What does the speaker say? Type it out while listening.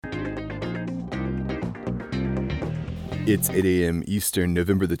It's 8 a.m. Eastern,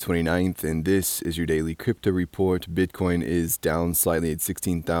 November the 29th, and this is your daily crypto report. Bitcoin is down slightly at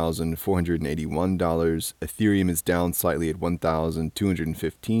 $16,481. Ethereum is down slightly at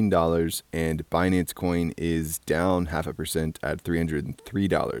 $1,215, and Binance Coin is down 0.5% at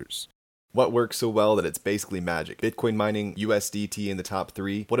 $303. What works so well that it's basically magic? Bitcoin mining, USDT in the top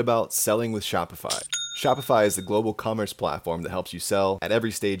 3. What about selling with Shopify? Shopify is the global commerce platform that helps you sell at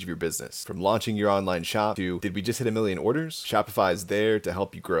every stage of your business. From launching your online shop to, did we just hit 1 million orders? Shopify is there to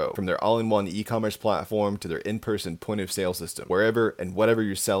help you grow. From their all-in-one e-commerce platform to their in-person point-of-sale system. Wherever and whatever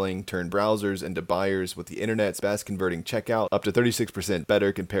you're selling, turn browsers into buyers with the internet's best converting checkout, up to 36%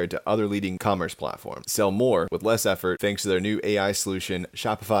 better compared to other leading commerce platforms. Sell more with less effort thanks to their new AI solution,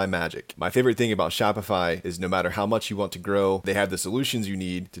 Shopify Magic. My favorite thing about Shopify is no matter how much you want to grow, they have the solutions you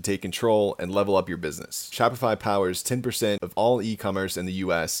need to take control and level up your business. Shopify powers 10% of all e-commerce in the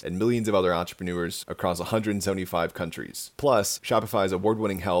US and millions of other entrepreneurs across 175 countries. Plus, Shopify's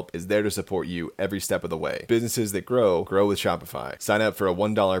award-winning help is there to support you every step of the way. Businesses that grow with Shopify. Sign up for a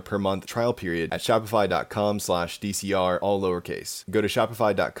 $1 per month trial period at shopify.com/DCR, all lowercase. Go to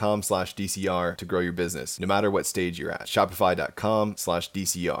shopify.com/DCR to grow your business, no matter what stage you're at.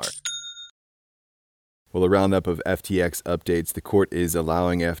 Shopify.com/DCR. Well, a roundup of FTX updates. The court is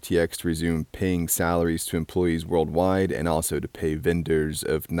allowing FTX to resume paying salaries to employees worldwide and also to pay vendors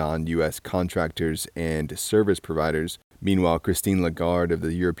of non-U.S. contractors and service providers. Meanwhile, Christine Lagarde of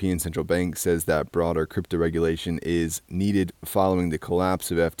the European Central Bank says that broader crypto regulation is needed following the collapse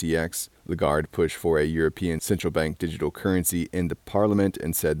of FTX. Lagarde pushed for a European Central Bank digital currency in the parliament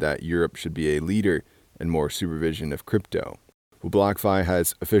and said that Europe should be a leader in more supervision of crypto. Well, BlockFi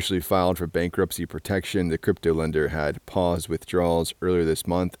has officially filed for bankruptcy protection. The crypto lender had paused withdrawals earlier this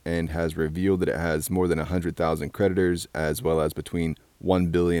month and has revealed that it has more than 100,000 creditors, as well as between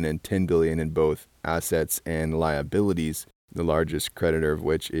 $1 billion and $10 billion in both assets and liabilities, the largest creditor of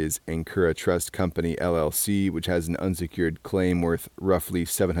which is Ankura Trust Company, LLC, which has an unsecured claim worth roughly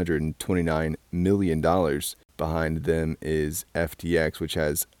 $729 million. Behind them is FTX, which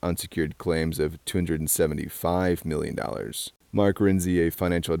has unsecured claims of $275 million. Mark Renzi, a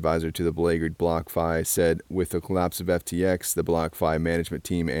financial advisor to the beleaguered BlockFi, said with the collapse of FTX, the BlockFi management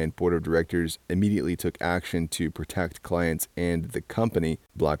team and board of directors immediately took action to protect clients and the company.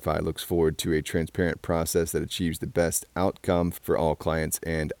 BlockFi looks forward to a transparent process that achieves the best outcome for all clients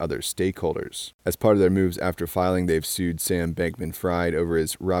and other stakeholders. As part of their moves after filing, they've sued Sam Bankman-Fried over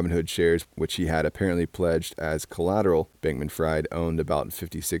his Robinhood shares, which he had apparently pledged as collateral. Bankman-Fried owned about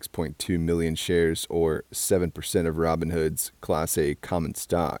 56.2 million shares, or 7% of Robinhood's Class A common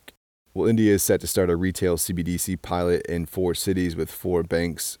stock. Well, India is set to start a retail CBDC pilot in 4 cities with 4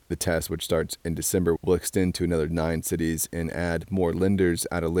 banks. The test, which starts in December, will extend to another 9 cities and add more lenders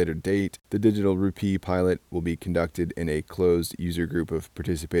at a later date. The digital rupee pilot will be conducted in a closed user group of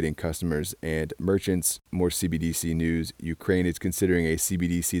participating customers and merchants. More CBDC news. Ukraine is considering a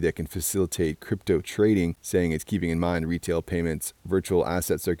CBDC that can facilitate crypto trading, saying it's keeping in mind retail payments, virtual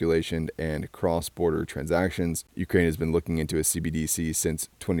asset circulation, and cross-border transactions. Ukraine has been looking into a CBDC since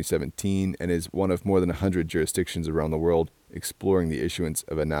 2017. And is one of more than 100 jurisdictions around the world exploring the issuance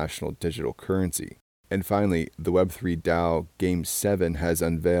of a national digital currency. And finally, the Web3 DAO Game 7 has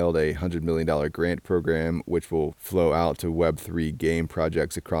unveiled a $100 million grant program which will flow out to Web3 game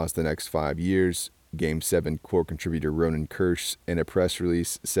projects across the next 5 years. Game 7 core contributor Ronan Kirsch, in a press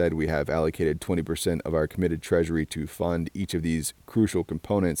release, said we have allocated 20% of our committed treasury to fund each of these crucial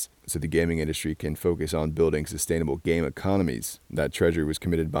components so the gaming industry can focus on building sustainable game economies. That treasury was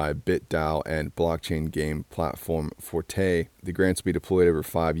committed by BitDAO and blockchain game platform Forte. The grants will be deployed over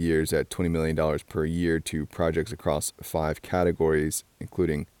 5 years at $20 million per year to projects across 5 categories,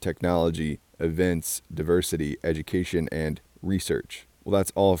 including technology, events, diversity, education, and research. Well,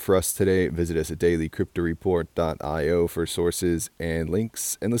 that's all for us today. Visit us at dailycryptoreport.io for sources and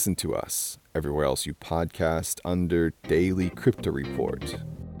links, and listen to us everywhere else you podcast under Daily Crypto Report.